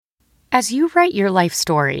As you write your life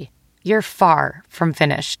story, you're far from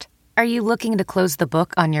finished. Are you looking to close the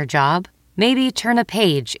book on your job? Maybe turn a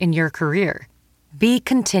page in your career? Be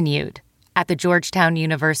continued at the Georgetown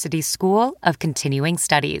University School of Continuing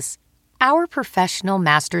Studies. Our professional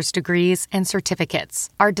master's degrees and certificates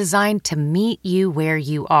are designed to meet you where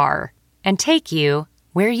you are and take you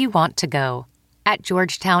where you want to go. At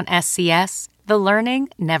Georgetown SCS, the learning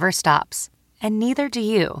never stops, and neither do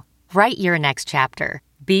you. Write your next chapter.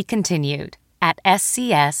 Be continued at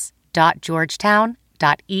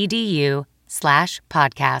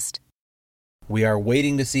scs.georgetown.edu/podcast. We are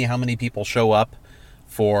waiting to see how many people show up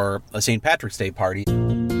for a St. Patrick's Day party.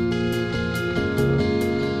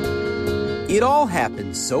 It all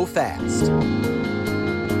happened so fast.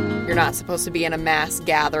 You're not supposed to be in a mass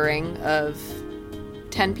gathering of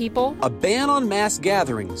 10 people. A ban on mass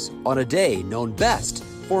gatherings on a day known best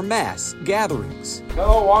for mass gatherings.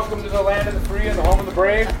 Hello, welcome to the land of the free and the home of the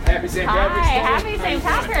brave. Happy St. Patrick's Day. Happy St.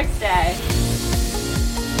 Patrick's Day.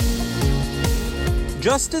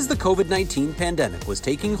 Just as the COVID-19 pandemic was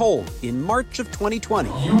taking hold in March of 2020,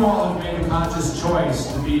 You all have made a conscious choice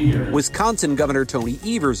to be here. Wisconsin Governor Tony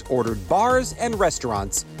Evers ordered bars and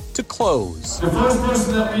restaurants to close. The first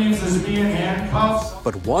person that leaves is me in handcuffs.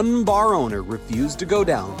 But one bar owner refused to go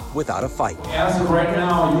down without a fight. As of right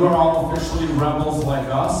now, you are all officially rebels like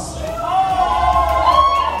us.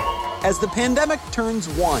 As the pandemic turns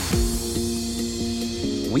one,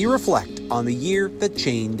 we reflect on the year that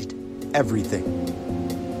changed everything.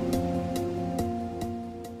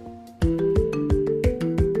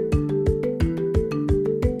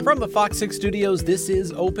 From the Fox 6 studios, this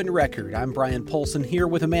is Open Record. I'm Brian Polson here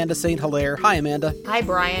with Amanda St. Hilaire. Hi, Amanda. Hi,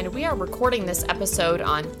 Brian. We are recording this episode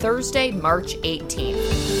on Thursday, March 18th.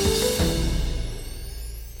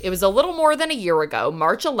 It was a little more than a year ago,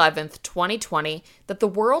 March 11th, 2020, that the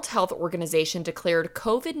World Health Organization declared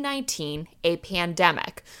COVID-19 a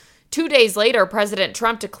pandemic. 2 days later, President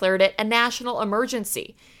Trump declared it a national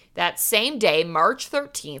emergency. That same day, March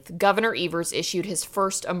 13th, Governor Evers issued his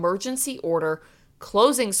first emergency order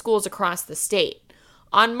closing schools across the state.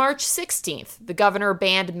 On March 16th, the governor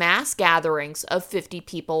banned mass gatherings of 50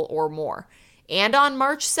 people or more. And on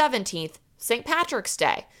March 17th, St. Patrick's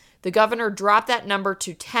Day, the governor dropped that number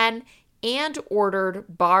to 10 and ordered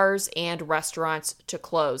bars and restaurants to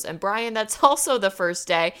close. And Brian, that's also the first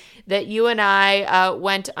day that you and I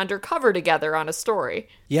went undercover together on a story.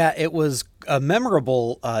 Yeah, it was a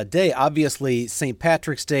memorable day. Obviously, St.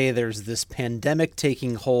 Patrick's Day, there's this pandemic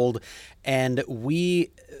taking hold. And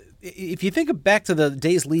if you think back to the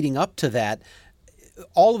days leading up to that,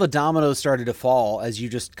 all of the dominoes started to fall as you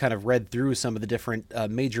just kind of read through some of the different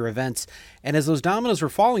major events. And as those dominoes were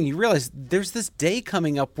falling, you realize there's this day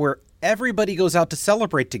coming up where everybody goes out to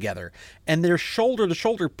celebrate together. And they're shoulder to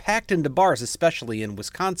shoulder packed into bars, especially in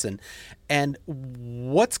Wisconsin. And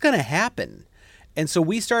what's going to happen? And so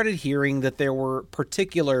we started hearing that there were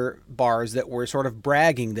particular bars that were sort of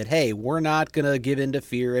bragging that, hey, we're not going to give in to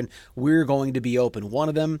fear and we're going to be open. One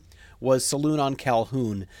of them was Saloon on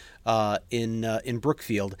Calhoun in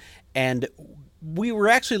Brookfield. And we were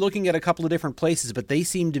actually looking at a couple of different places, but they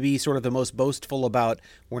seemed to be sort of the most boastful about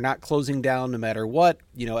we're not closing down no matter what.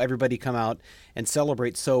 You know, everybody come out and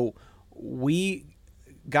celebrate. So we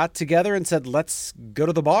got together and said, let's go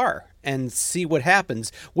to the bar and see what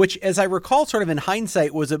happens, which, as I recall, sort of in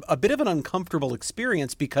hindsight, was a bit of an uncomfortable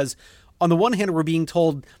experience because on the one hand, we're being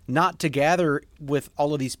told not to gather with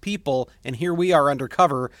all of these people, and here we are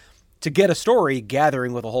undercover to get a story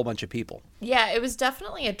gathering with a whole bunch of people. Yeah, it was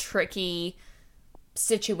definitely a tricky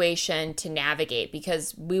situation to navigate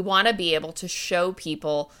because we want to be able to show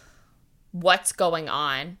people what's going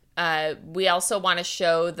on. We also want to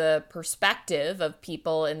show the perspective of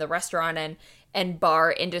people in the restaurant and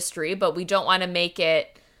bar industry, but we don't want to make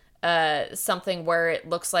it something where it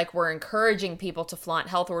looks like we're encouraging people to flaunt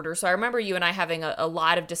health orders. So I remember you and I having a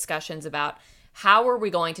lot of discussions about how are we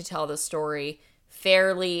going to tell the story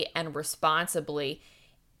fairly and responsibly.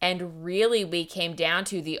 And really, we came down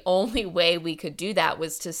to the only way we could do that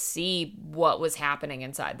was to see what was happening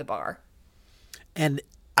inside the bar. And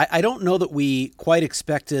I don't know that we quite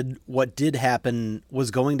expected what did happen was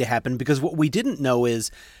going to happen, because what we didn't know is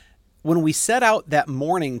when we set out that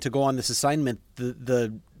morning to go on this assignment,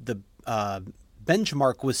 the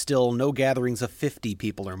benchmark was still no gatherings of 50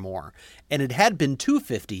 people or more. And it had been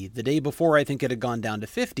 250. The day before, I think it had gone down to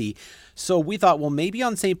 50. So we thought, well, maybe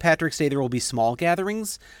on St. Patrick's Day there will be small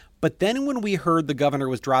gatherings. But then when we heard the governor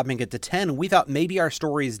was dropping it to 10, we thought maybe our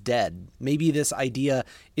story is dead. Maybe this idea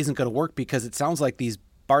isn't going to work because it sounds like these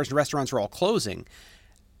bars and restaurants are all closing.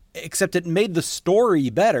 Except it made the story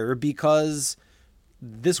better because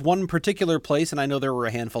this one particular place, and I know there were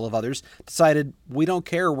a handful of others, decided we don't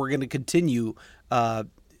care. We're going to continue,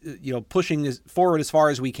 pushing forward as far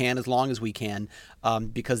as we can, as long as we can,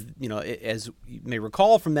 because, as you may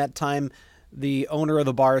recall from that time, the owner of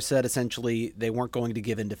the bar said essentially they weren't going to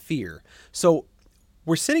give in to fear. So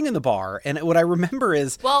we're sitting in the bar, and what I remember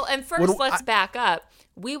is... Well, and first, let's back up.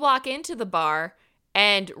 We walk into the bar,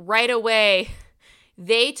 and right away,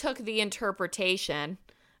 they took the interpretation,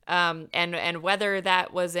 and whether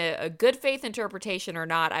that was a good faith interpretation or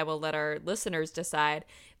not, I will let our listeners decide,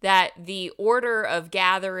 that the order of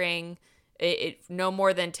gathering no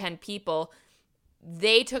more than 10 people,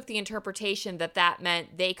 they took the interpretation that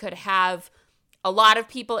meant they could have a lot of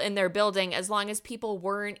people in their building as long as people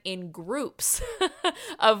weren't in groups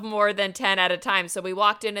of more than 10 at a time. So we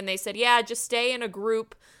walked in and they said, yeah, just stay in a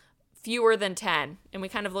group fewer than 10. And we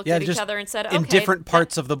kind of looked at each other and said, okay. In different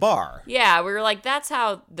parts of the bar. Yeah, we were like, that's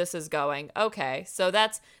how this is going. Okay, so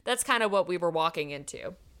that's kind of what we were walking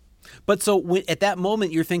into. But so at that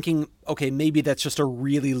moment, you're thinking, okay, maybe that's just a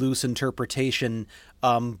really loose interpretation,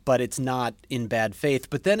 but it's not in bad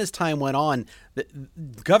faith. But then as time went on,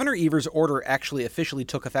 Governor Evers' order actually officially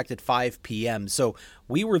took effect at 5 p.m. So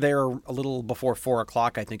we were there a little before 4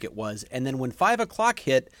 o'clock, I think it was. And then when 5 o'clock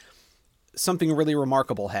hit, something really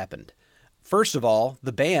remarkable happened. First of all,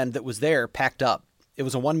 the band that was there packed up. It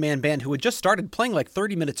was a one-man band who had just started playing like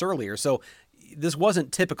 30 minutes earlier. So this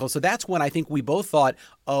wasn't typical. So that's when I think we both thought,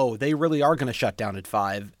 oh, they really are going to shut down at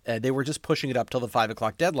 5. They were just pushing it up till the 5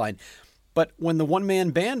 o'clock deadline. But when the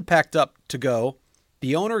one-man band packed up to go,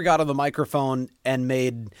 the owner got on the microphone and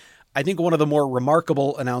made, I think, one of the more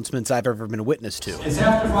remarkable announcements I've ever been witness to. It's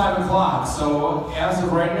after 5 o'clock, so as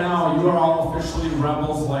of right now, you are all officially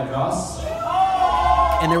rebels like us.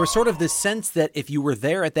 And there was sort of this sense that if you were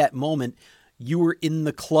there at that moment, you were in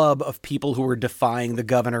the club of people who were defying the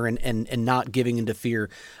governor and not giving into fear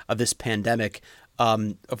of this pandemic.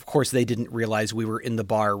 Of course, they didn't realize we were in the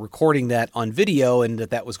bar recording that on video and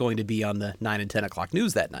that was going to be on the 9 and 10 o'clock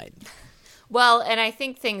news that night. Well, and I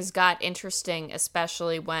think things got interesting,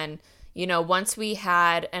 especially when, once we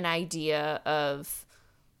had an idea of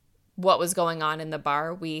what was going on in the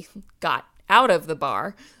bar, we got out of the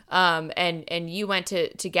bar. And you went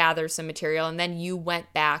to gather some material, and then you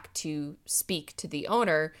went back to speak to the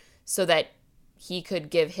owner so that he could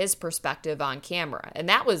give his perspective on camera. And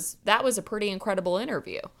that was a pretty incredible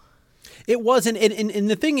interview. It was. And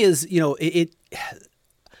the thing is,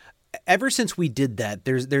 ever since we did that,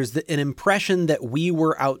 there's an impression that we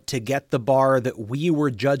were out to get the bar, that we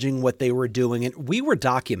were judging what they were doing, and we were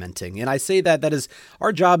documenting. And I say that is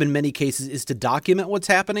our job in many cases is to document what's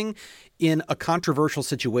happening in a controversial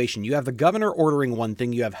situation. You have the governor ordering one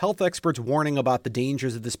thing, you have health experts warning about the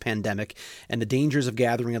dangers of this pandemic and the dangers of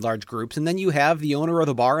gathering in large groups, and then you have the owner of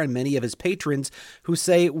the bar and many of his patrons who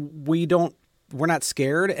say, we're not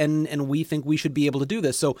scared, and we think we should be able to do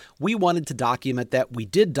this. So we wanted to document that. We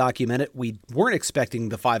did document it. We weren't expecting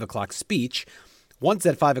the 5 o'clock speech. Once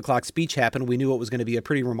that 5 o'clock speech happened, we knew it was going to be a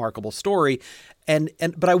pretty remarkable story.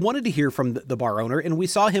 But I wanted to hear from the bar owner, and we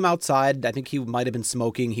saw him outside. I think he might have been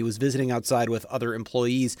smoking. He was visiting outside with other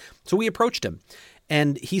employees. So we approached him.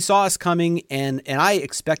 And he saw us coming, and I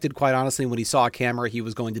expected, quite honestly, when he saw a camera, he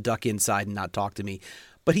was going to duck inside and not talk to me.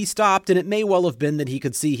 But he stopped, and it may well have been that he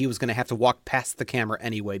could see he was going to have to walk past the camera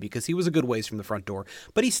anyway because he was a good ways from the front door.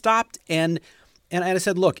 But he stopped, and I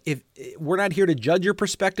said, look, if we're not here to judge your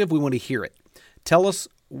perspective, we want to hear it. Tell us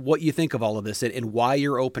what you think of all of this and why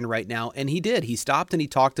you're open right now. And he did. He stopped and he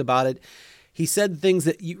talked about it. He said things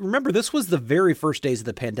that you remember, this was the very first days of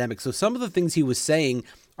the pandemic. So some of the things he was saying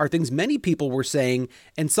are things many people were saying,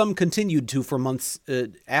 and some continued to for months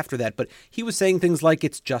after that. But he was saying things like,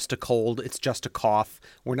 it's just a cold, it's just a cough.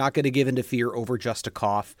 We're not going to give in to fear over just a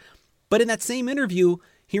cough. But in that same interview,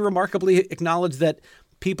 he remarkably acknowledged that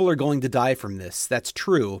people are going to die from this. That's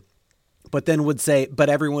true. But then would say, but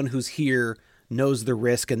everyone who's here knows the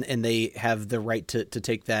risk and they have the right to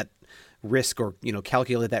take that risk or,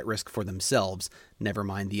 calculate that risk for themselves. Never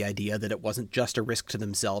mind the idea that it wasn't just a risk to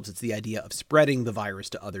themselves. It's the idea of spreading the virus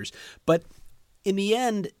to others. But in the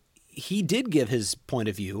end, he did give his point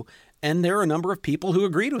of view, and there are a number of people who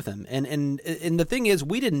agreed with him. And the thing is,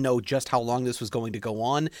 we didn't know just how long this was going to go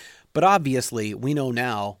on, but obviously we know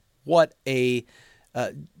now what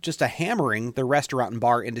just a hammering the restaurant and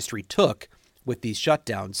bar industry took with these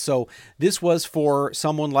shutdowns. So this was, for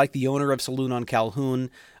someone like the owner of Saloon on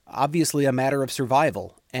Calhoun, obviously a matter of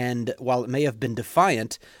survival. And while it may have been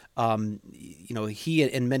defiant, he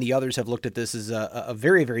and many others have looked at this as a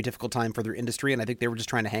very, very difficult time for their industry. And I think they were just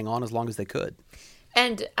trying to hang on as long as they could.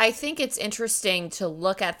 And I think it's interesting to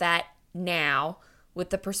look at that now with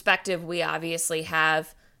the perspective we obviously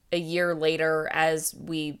have a year later as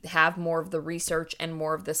we have more of the research and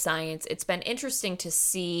more of the science, it's been interesting to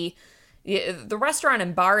see the restaurant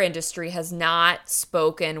and bar industry has not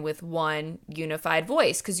spoken with one unified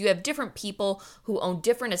voice because you have different people who own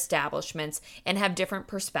different establishments and have different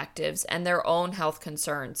perspectives and their own health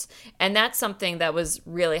concerns. And that's something that was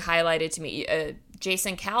really highlighted to me.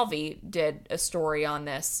 Jason Calvi did a story on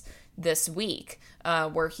this week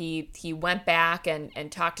where he went back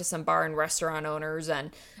and talked to some bar and restaurant owners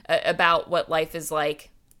and about what life is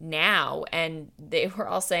like now. And they were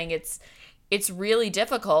all saying it's really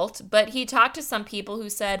difficult, but he talked to some people who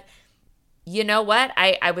said, you know what,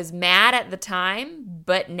 I was mad at the time,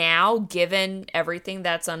 but now, given everything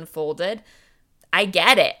that's unfolded, I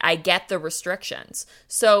get it. I get the restrictions.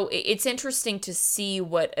 So it's interesting to see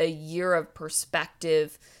what a year of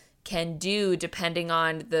perspective can do depending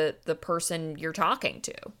on the person you're talking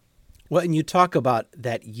to. Well, and you talk about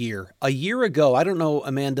that year. A year ago, I don't know,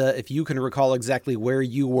 Amanda, if you can recall exactly where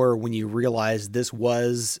you were when you realized this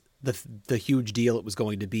was the huge deal it was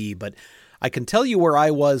going to be, but I can tell you where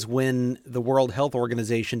I was when the World Health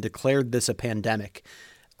Organization declared this a pandemic.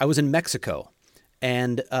 I was in Mexico,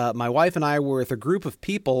 and my wife and I were with a group of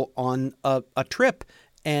people on a trip,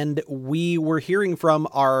 and we were hearing from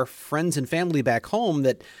our friends and family back home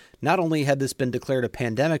that not only had this been declared a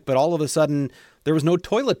pandemic, but all of a sudden there was no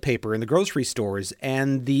toilet paper in the grocery stores.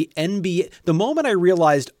 And the NBA, the moment I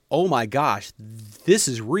realized, oh my gosh, this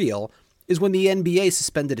is real, is when the NBA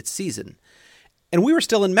suspended its season. And we were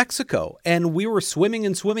still in Mexico, and we were swimming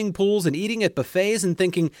in swimming pools and eating at buffets and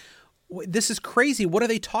thinking, this is crazy. What are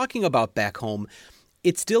they talking about back home?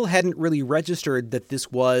 It still hadn't really registered that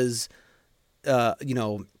this was,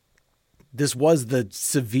 this was the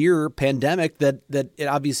severe pandemic that it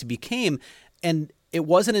obviously became. And it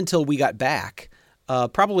wasn't until we got back,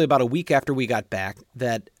 probably about a week after we got back,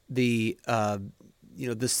 that the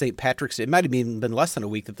St. Patrick's Day, it might have even been less than a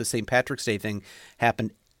week that the St. Patrick's Day thing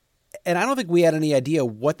happened. And I don't think we had any idea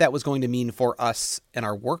what that was going to mean for us and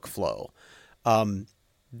our workflow.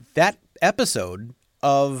 That episode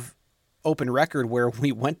of Open Record where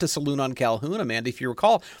we went to Saloon on Calhoun, Amanda, if you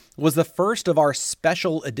recall, was the first of our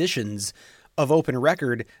special editions of Open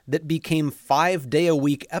Record that became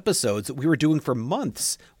 5-day-a-week episodes that we were doing for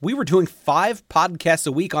months. We were doing 5 podcasts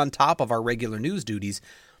a week on top of our regular news duties.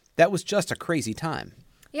 That was just a crazy time.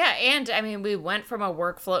 Yeah, and I mean, we went from a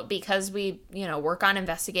workflow because we, work on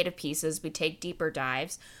investigative pieces, we take deeper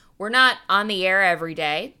dives. We're not on the air every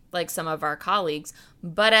day like some of our colleagues,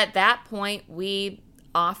 but at that point, we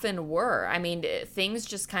often were. I mean, things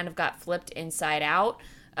just kind of got flipped inside out.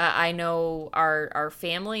 I know our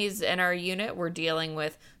families in our unit were dealing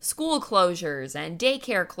with school closures and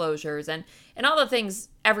daycare closures and all the things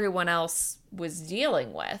everyone else was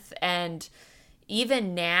dealing with. And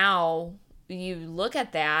even now, you look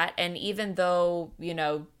at that, and even though,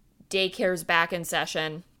 daycare's back in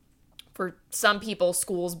session, for some people,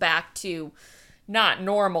 school's back to not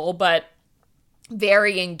normal, but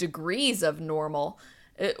varying degrees of normal,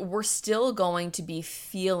 we're still going to be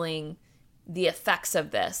feeling the effects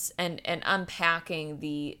of this and unpacking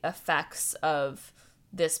the effects of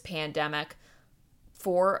this pandemic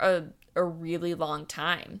for a really long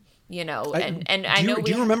time, Do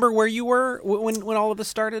you remember where you were when all of this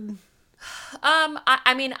started?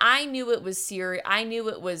 I knew it was serious. I knew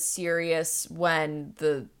it was serious when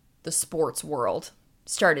the sports world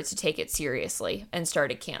started to take it seriously and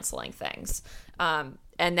started canceling things. And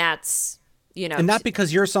that's, and not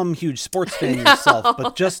because you're some huge sports fan yourself,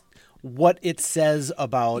 but just what it says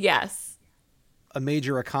about a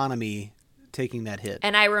major economy taking that hit.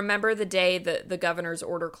 And I remember the day that the governor's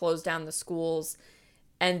order closed down the schools,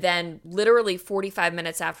 and then literally 45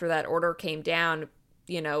 minutes after that order came down,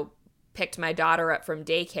 picked my daughter up from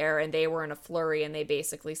daycare, and they were in a flurry, and they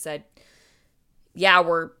basically said, yeah,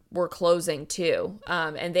 we're closing too.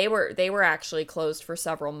 And they were actually closed for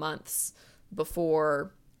several months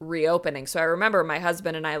before reopening. So I remember my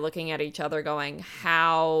husband and I looking at each other going,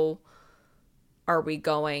 how are we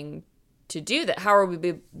going to do that? How are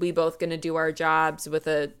we both going to do our jobs with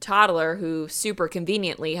a toddler who super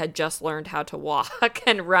conveniently had just learned how to walk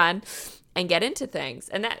and run and get into things?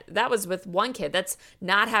 And that was with one kid. That's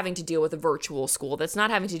not having to deal with a virtual school. That's not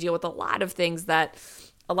having to deal with a lot of things that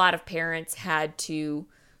a lot of parents had to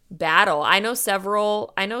battle. I know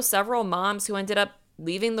several moms who ended up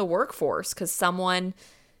leaving the workforce because someone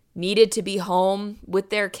needed to be home with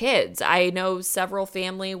their kids. I know several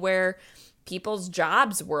family where people's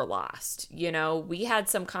jobs were lost. We had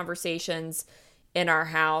some conversations in our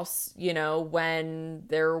house, when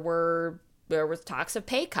there was talks of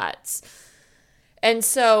pay cuts. And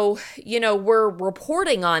so, we're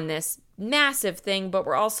reporting on this massive thing, but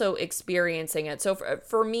we're also experiencing it. So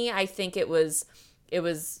for me, I think it was,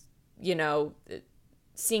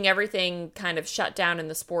 seeing everything kind of shut down in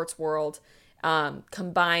the sports world,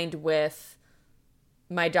 combined with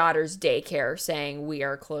my daughter's daycare saying we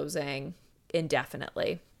are closing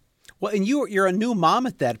indefinitely. Well, and you're a new mom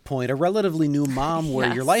at that point, a relatively new mom where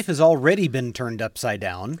Yes. your life has already been turned upside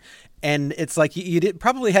down. And it's like you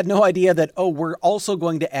probably had no idea that, we're also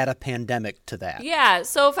going to add a pandemic to that. Yeah.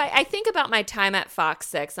 So if I think about my time at Fox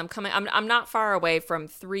 6, I'm not far away from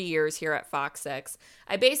 3 years here at Fox 6.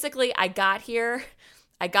 I got here,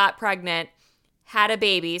 I got pregnant, had a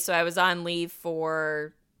baby. So I was on leave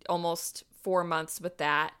for almost 4 months with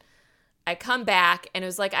that. I come back and it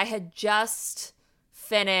was like I had just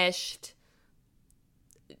finished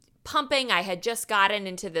pumping. I had just gotten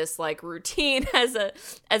into this like routine as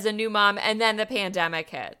a new mom, and then the pandemic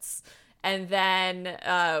hits, and then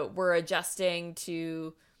we're adjusting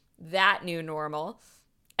to that new normal,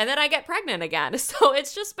 and then I get pregnant again. So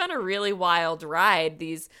it's just been a really wild ride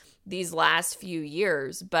these last few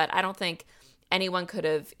years, but I don't think anyone could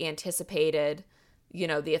have anticipated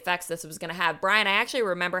the effects this was going to have. Brian, I actually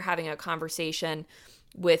remember having a conversation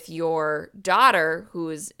with your daughter who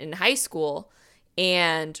is in high school,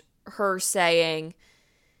 and her saying,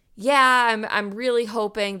 yeah, I'm really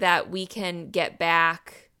hoping that we can get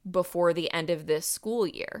back before the end of this school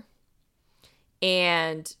year.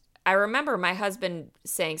 And I remember my husband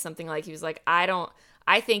saying something like, he was like,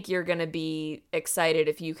 I think you're going to be excited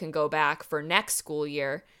if you can go back for next school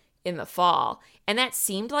year in the fall. And that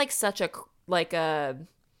seemed like such an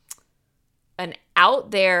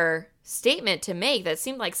out there statement to make. That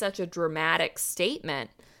seemed like such a dramatic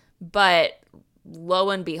statement, but lo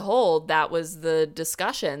and behold, that was the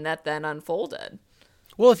discussion that then unfolded.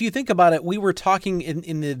 Well, if you think about it, we were talking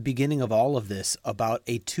in the beginning of all of this about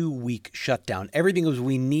a 2-week shutdown. Everything was,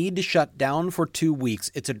 we need to shut down for 2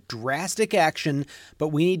 weeks. It's a drastic action, but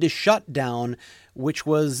we need to shut down, which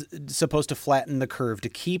was supposed to flatten the curve, to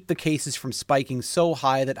keep the cases from spiking so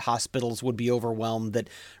high that hospitals would be overwhelmed, that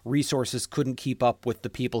resources couldn't keep up with the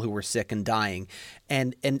people who were sick and dying.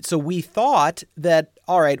 And so we thought that,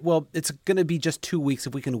 all right, well, it's going to be just 2 weeks.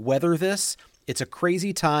 If we can weather this, it's a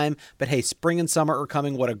crazy time, but hey, spring and summer are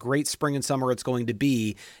coming. What a great spring and summer it's going to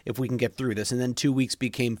be if we can get through this. And then 2 weeks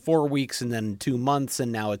became 4 weeks, and then 2 months,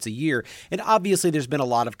 and now it's a year. And obviously there's been a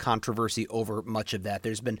lot of controversy over much of that.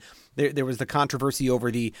 There was the controversy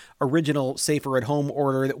over the original Safer at Home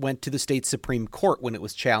order that went to the state Supreme Court when it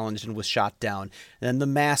was challenged and was shot down. And then the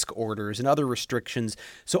mask orders and other restrictions.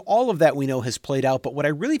 So all of that we know has played out. But what I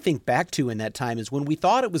really think back to in that time is when we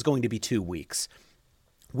thought it was going to be 2 weeks,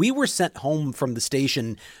 we were sent home from the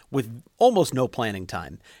station with almost no planning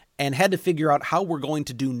time and had to figure out how we're going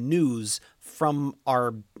to do news from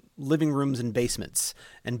our living rooms and basements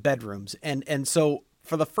and bedrooms. And so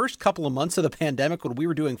for the first couple of months of the pandemic, when we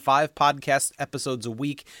were doing 5 podcast episodes a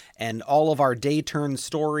week and all of our day turn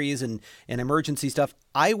stories and emergency stuff,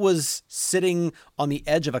 I was sitting on the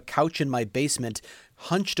edge of a couch in my basement,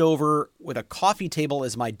 hunched over with a coffee table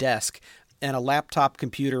as my desk and a laptop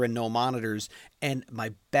computer and no monitors, and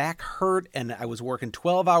my back hurt, and I was working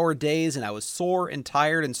 12-hour days, and I was sore and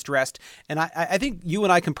tired and stressed. And I think you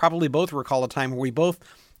and I can probably both recall a time where we both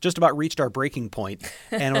just about reached our breaking point,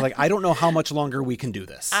 and we're like, I don't know how much longer we can do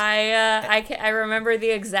this. I remember the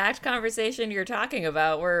exact conversation you're talking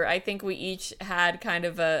about, where I think we each had kind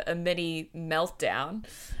of a mini meltdown,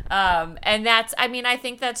 and I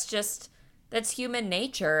think that's human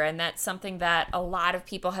nature, and that's something that a lot of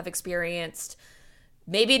people have experienced,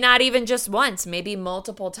 maybe not even just once, maybe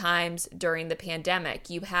multiple times during the pandemic.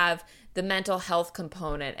 You have the mental health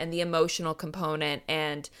component and the emotional component,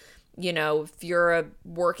 and if you're a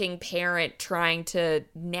working parent trying to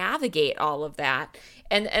navigate all of that.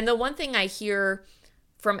 And the one thing I hear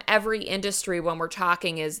from every industry when we're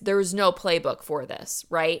talking is there's no playbook for this,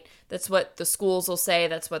 right? That's what the schools will say.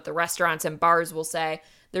 That's what the restaurants and bars will say.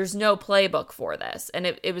 There's no playbook for this. And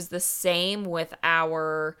it was the same with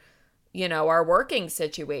our working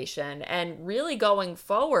situation. And really going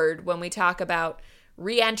forward, when we talk about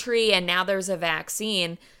reentry and now there's a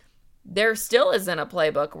vaccine, there still isn't a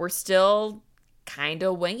playbook. We're still kind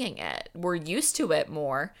of winging it. We're used to it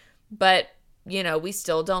more, but we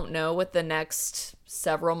still don't know what the next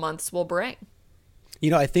several months will bring.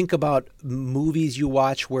 I think about movies you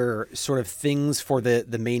watch where sort of things for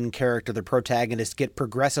the main character, the protagonist, get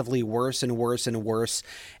progressively worse and worse and worse.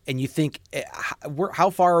 And you think, how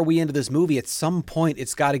far are we into this movie? At some point,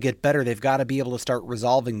 it's got to get better. They've got to be able to start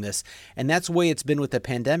resolving this. And that's the way it's been with the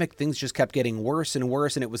pandemic. Things just kept getting worse and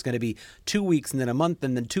worse. And it was going to be 2 weeks and then a month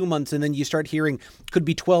and then 2 months. And then you start hearing could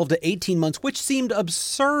be 12 to 18 months, which seemed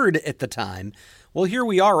absurd at the time. Well, here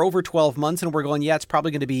we are over 12 months and we're going, yeah, it's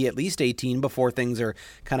probably going to be at least 18 before things are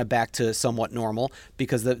kind of back to somewhat normal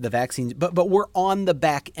because the vaccines, but we're on the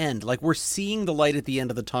back end. Like we're seeing the light at the end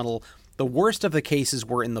of the tunnel. The worst of the cases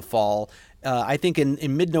were in the fall. I think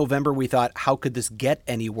in mid-November, we thought, how could this get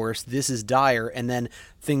any worse? This is dire. And then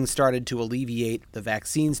things started to alleviate. The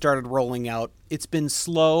vaccine started rolling out. It's been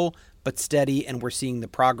slow but steady, and we're seeing the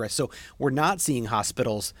progress. So we're not seeing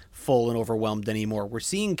hospitals full and overwhelmed anymore. We're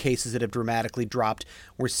seeing cases that have dramatically dropped.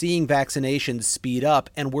 We're seeing vaccinations speed up,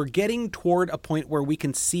 and we're getting toward a point where we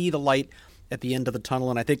can see the light at the end of the tunnel.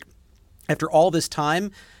 And I think after all this time,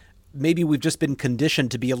 maybe we've just been conditioned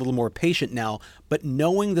to be a little more patient now, but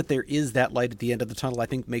knowing that there is that light at the end of the tunnel, I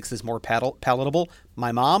think makes this more palatable.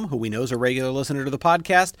 My mom, who we know is a regular listener to the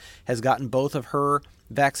podcast, has gotten both of her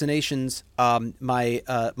vaccinations.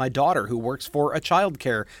 My daughter, who works for a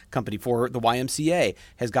childcare company for the YMCA,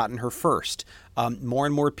 has gotten her first. More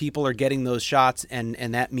and more people are getting those shots, and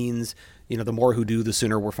that means, the more who do, the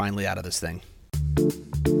sooner we're finally out of this thing.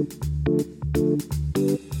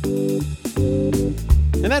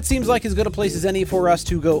 And that seems like as good a place as any for us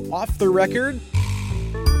to go off the record.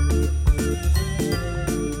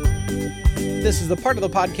 This is the part of the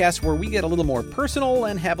podcast where we get a little more personal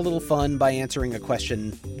and have a little fun by answering a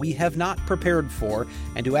question we have not prepared for.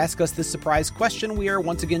 And to ask us this surprise question, we are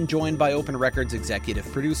once again joined by Open Records executive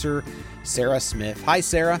producer Sarah Smith. Hi,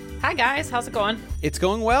 Sarah. Hi, guys. How's it going? It's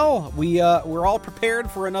going well. We're all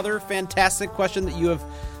prepared for another fantastic question that you have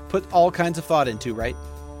put all kinds of thought into, right?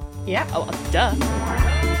 Yeah. Oh, duh.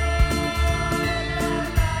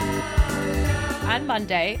 On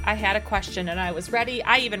Monday, I had a question and I was ready.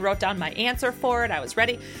 I even wrote down my answer for it. I was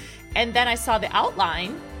ready. And then I saw the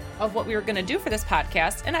outline of what we were going to do for this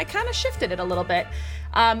podcast, and I kind of shifted it a little bit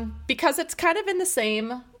because it's kind of in the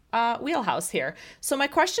same wheelhouse here. So my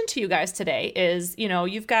question to you guys today is,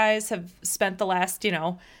 you guys have spent the last,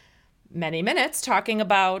 many minutes talking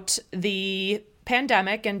about the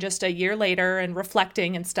pandemic and just a year later and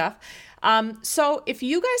reflecting and stuff. So if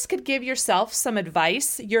you guys could give yourself some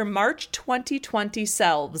advice, your March 2020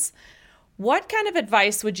 selves, what kind of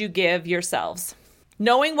advice would you give yourselves,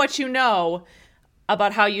 knowing what you know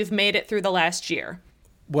about how you've made it through the last year?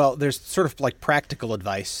 Well, there's sort of like practical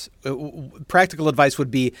advice. Practical advice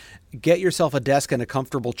would be get yourself a desk and a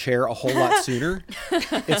comfortable chair a whole lot sooner.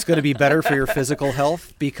 It's going to be better for your physical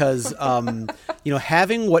health because,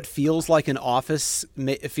 having what feels like an office,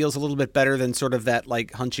 it feels a little bit better than sort of that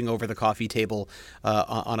like hunching over the coffee table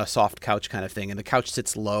on a soft couch kind of thing. And the couch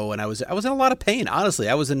sits low, and I was in a lot of pain. Honestly,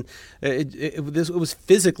 I was it was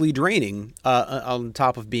physically draining on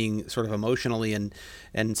top of being sort of emotionally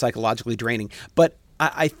and psychologically draining. But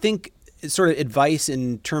I think sort of advice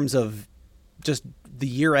in terms of just the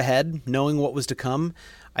year ahead, knowing what was to come,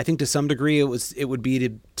 I think to some degree it would be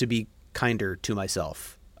to be kinder to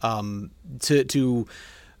myself, to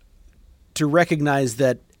recognize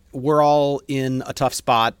that we're all in a tough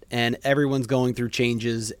spot and everyone's going through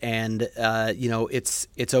changes, and it's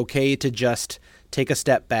okay to just take a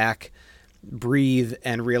step back, breathe,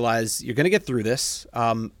 and realize you're going to get through this.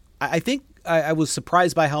 I think I was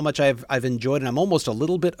surprised by how much I've enjoyed, and I'm almost a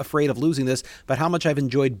little bit afraid of losing this, but how much I've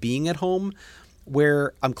enjoyed being at home,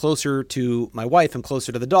 where I'm closer to my wife, I'm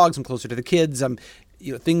closer to the dogs, I'm closer to the kids,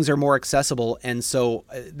 things are more accessible, and so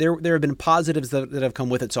there have been positives that have come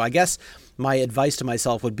with it. So I guess my advice to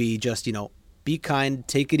myself would be just, be kind,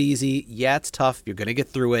 take it easy. Yeah, it's tough. You're going to get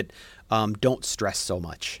through it. Don't stress so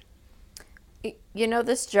much.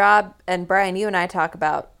 This job, and Brian, you and I talk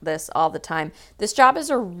about this all the time. This job is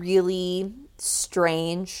a really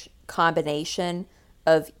strange combination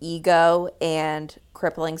of ego and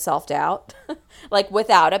crippling self-doubt, like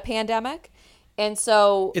without a pandemic. And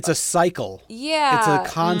so it's a cycle. Yeah. It's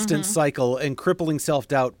a constant cycle, and crippling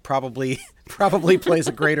self-doubt probably plays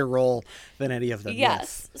a greater role than any of them.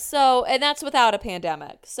 Yes. So, and that's without a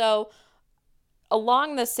pandemic. So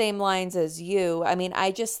along the same lines as you,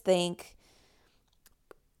 I just think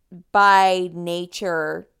by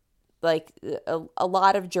nature, like a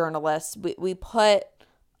lot of journalists, we put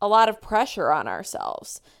a lot of pressure on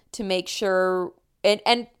ourselves to make sure,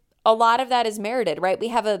 and a lot of that is merited, right? We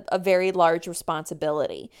have a very large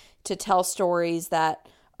responsibility to tell stories that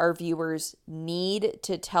our viewers need,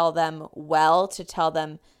 to tell them well, to tell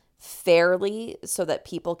them fairly so that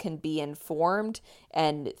people can be informed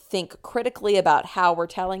and think critically about how we're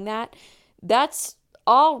telling that, that's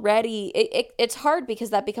already, it's hard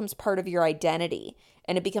because that becomes part of your identity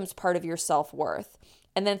and it becomes part of your self-worth.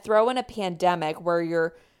 And then throw in a pandemic where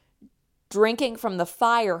you're drinking from the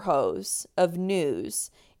fire hose of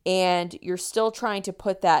news and you're still trying to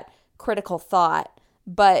put that critical thought,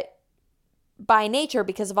 but by nature,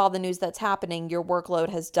 because of all the news that's happening, your workload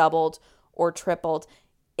has doubled or tripled.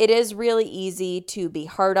 It is really easy to be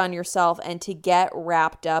hard on yourself and to get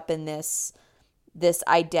wrapped up in this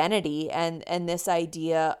identity and this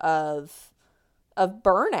idea of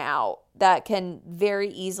burnout that can very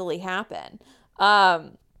easily happen.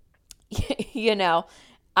 You know,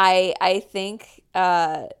 I think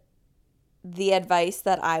the advice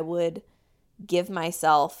that I would give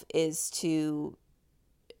myself is to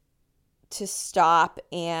stop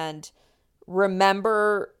and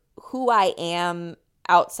remember who I am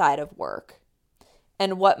outside of work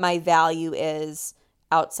and what my value is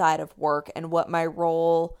outside of work and what my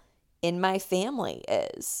role in my family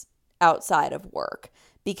is outside of work.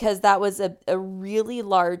 Because that was a really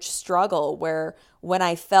large struggle where when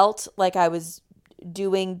I felt like I was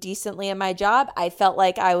doing decently in my job, I felt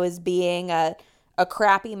like I was being a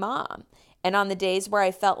crappy mom. And on the days where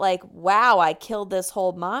I felt like, wow, I killed this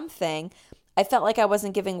whole mom thing, I felt like I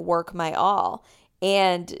wasn't giving work my all.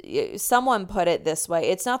 And someone put it this way,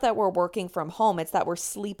 it's not that we're working from home, it's that we're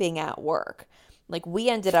sleeping at work. Like we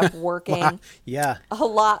ended up working a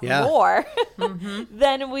lot more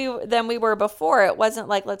than we were before. It wasn't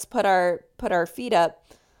like let's put our feet up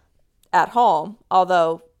at home,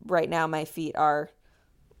 although right now my feet are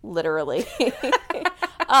literally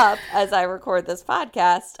up as I record this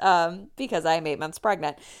podcast because I am 8 months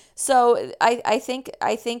pregnant. So I think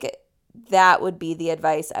that would be the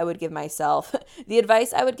advice I would give myself. The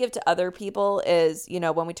advice I would give to other people is, you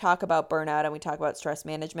know, when we talk about burnout and we talk about stress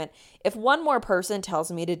management, if one more person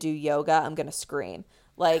tells me to do yoga, I'm going to scream.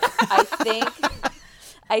 Like,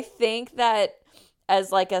 I think that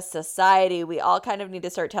as like a society, we all kind of need to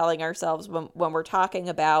start telling ourselves when we're talking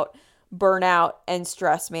about burnout and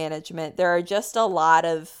stress management, there are just a lot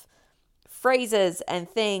of phrases and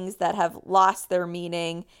things that have lost their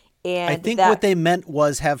meaning. And I think what they meant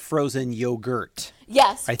was have frozen yogurt.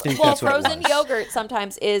 Yes. I think that's what it was. Frozen yogurt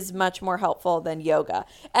sometimes is much more helpful than yoga.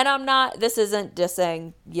 And this isn't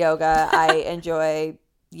dissing yoga. I enjoy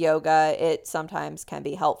yoga. It sometimes can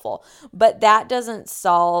be helpful. But that doesn't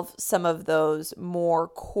solve some of those more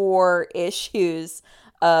core issues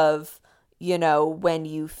of, you know, when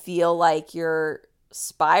you feel like you're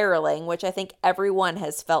spiraling, which I think everyone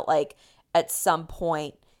has felt like at some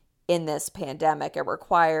point in this pandemic. It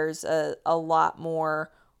requires a lot more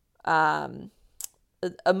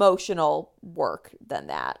emotional work than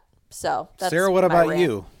that. So that's Sarah, what about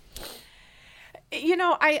you? You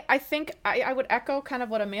know, I think I would echo kind of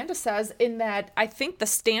what Amanda says in that I think the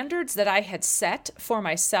standards that I had set for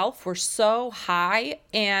myself were so high,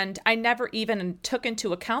 and I never even took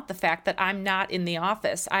into account the fact that I'm not in the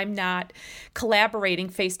office. I'm not collaborating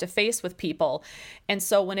face to face with people. And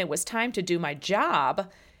so when it was time to do my job,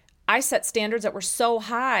 I set standards that were so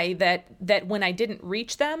high that when I didn't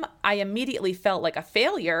reach them, I immediately felt like a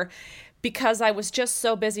failure because I was just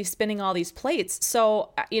so busy spinning all these plates.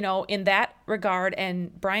 So, you know, in that regard,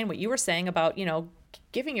 and Brian, what you were saying about, you know,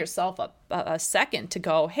 giving yourself a second to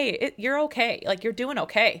go, hey, you're okay. Like, you're doing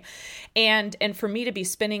okay. And for me to be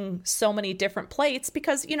spinning so many different plates,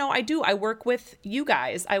 because, you know, I work with you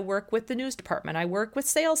guys. I work with the news department. I work with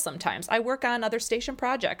sales sometimes. I work on other station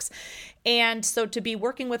projects. And so to be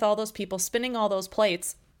working with all those people, spinning all those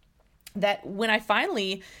plates, that when I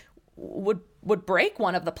finally would break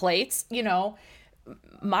one of the plates, you know,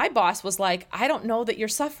 my boss was like, I don't know that you're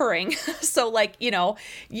suffering. So like, you know,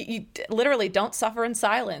 you literally don't suffer in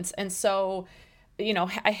silence. And so, you know,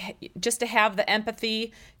 just to have the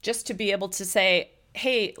empathy, just to be able to say,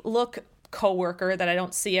 hey, look, coworker that I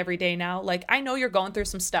don't see every day now, like, I know you're going through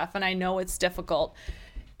some stuff and I know it's difficult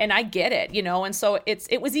and I get it, you know? And so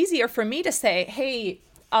it was easier for me to say, hey,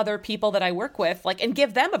 other people that I work with, like, and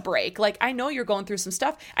give them a break. Like, I know you're going through some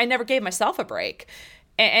stuff. I never gave myself a break.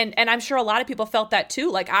 And I'm sure a lot of people felt that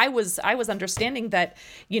too. Like I was understanding that,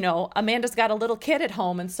 you know, Amanda's got a little kid at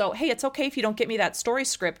home. And so, hey, it's okay if you don't get me that story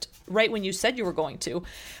script right when you said you were going to,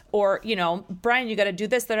 or, you know, Brian, you got to do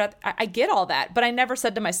this, that. I get all that. But I never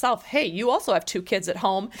said to myself, hey, you also have 2 kids at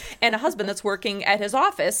home and a husband that's working at his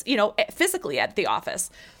office, you know, physically at the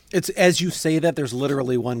office. It's as you say that there's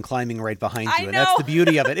literally one climbing right behind you, and know. that's the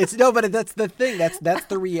beauty of it. But that's the thing. That's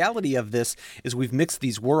the reality of this is we've mixed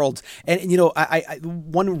these worlds. And I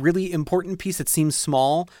one really important piece that seems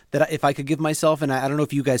small that if I could give myself, and I don't know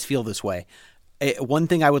if you guys feel this way, one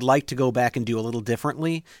thing I would like to go back and do a little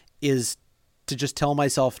differently is to just tell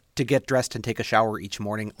myself to get dressed and take a shower each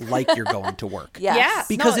morning like you're going to work. Yes.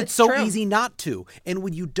 Because No, it's so true. easy not to. And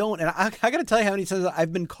when you don't, and I got to tell you how many times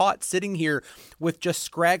I've been caught sitting here with just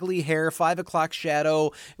scraggly hair, 5 o'clock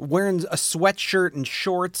shadow, wearing a sweatshirt and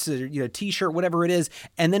shorts, t-shirt, whatever it is,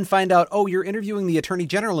 and then find out, oh, you're interviewing the Attorney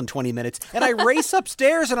General in 20 minutes. And I race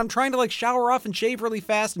upstairs and I'm trying to shower off and shave really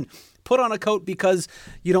fast and put on a coat because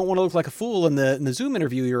you don't want to look like a fool in the Zoom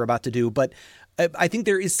interview you're about to do. But I think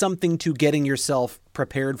there is something to getting yourself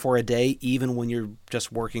prepared for a day, even when you're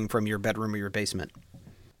just working from your bedroom or your basement.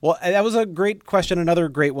 Well, that was a great question. Another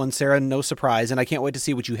great one, Sarah. No surprise. And I can't wait to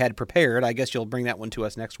see what you had prepared. I guess you'll bring that one to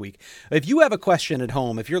us next week. If you have a question at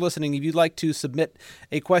home, if you're listening, if you'd like to submit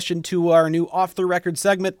a question to our new Off the Record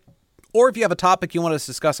segment, or if you have a topic you want us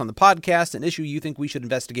to discuss on the podcast, an issue you think we should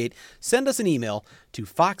investigate, send us an email to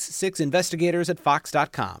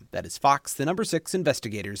fox6investigators@fox.com. That is Fox, the number 6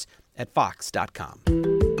 investigators at fox.com.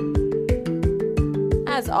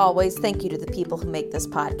 As always, thank you to the people who make this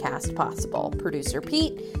podcast possible. Producer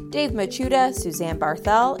Pete, Dave Machuda, Suzanne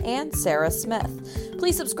Barthel, and Sarah Smith.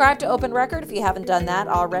 Please subscribe to Open Record if you haven't done that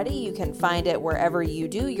already. You can find it wherever you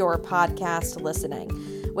do your podcast listening.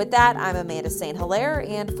 With that, I'm Amanda St. Hilaire,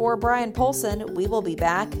 and for Brian Polson, we will be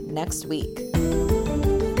back next week.